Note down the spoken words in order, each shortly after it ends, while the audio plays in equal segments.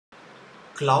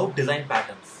cloud design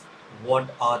patterns.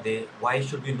 What are they? Why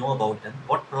should we know about them?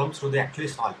 What problems do they actually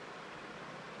solve?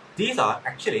 These are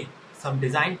actually some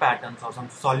design patterns or some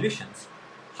solutions,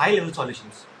 high-level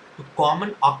solutions to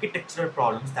common architectural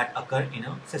problems that occur in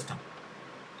a system.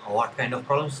 What kind of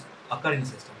problems occur in a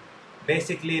system?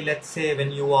 Basically, let's say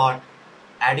when you are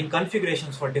adding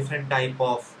configurations for different type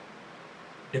of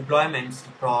deployments,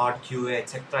 prod, QA,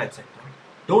 etc., etc.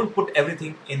 Don't put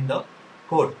everything in the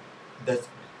code.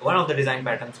 One of the design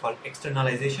patterns called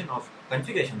externalization of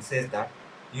configuration says that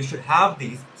you should have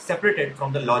these separated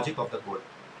from the logic of the code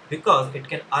because it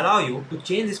can allow you to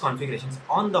change these configurations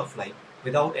on the fly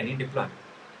without any deployment.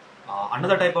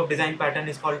 Another type of design pattern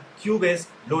is called queue-based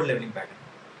load leveling pattern.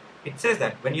 It says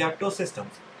that when you have two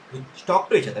systems which talk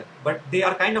to each other, but they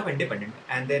are kind of independent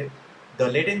and the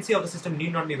latency of the system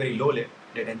need not be very low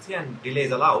latency and delay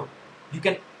is allowed, you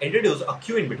can introduce a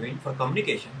queue in between for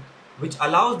communication which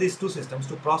allows these two systems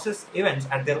to process events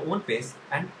at their own pace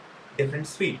and different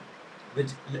speed, which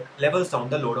levels down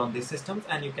the load on these systems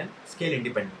and you can scale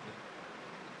independently.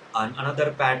 And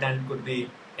another pattern could be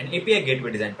an API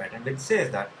gateway design pattern, which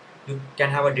says that you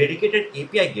can have a dedicated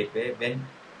API gateway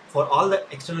for all the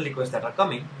external requests that are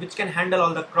coming, which can handle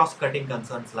all the cross-cutting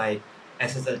concerns like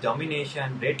SSL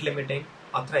termination, rate limiting,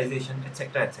 authorization,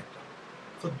 etc., etc.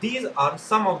 So these are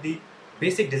some of the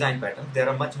basic design patterns. There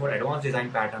are much more advanced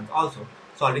design patterns also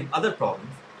solving other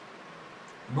problems.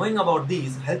 Knowing about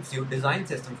these helps you design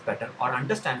systems better or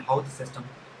understand how the system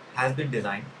has been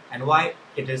designed and why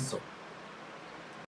it is so.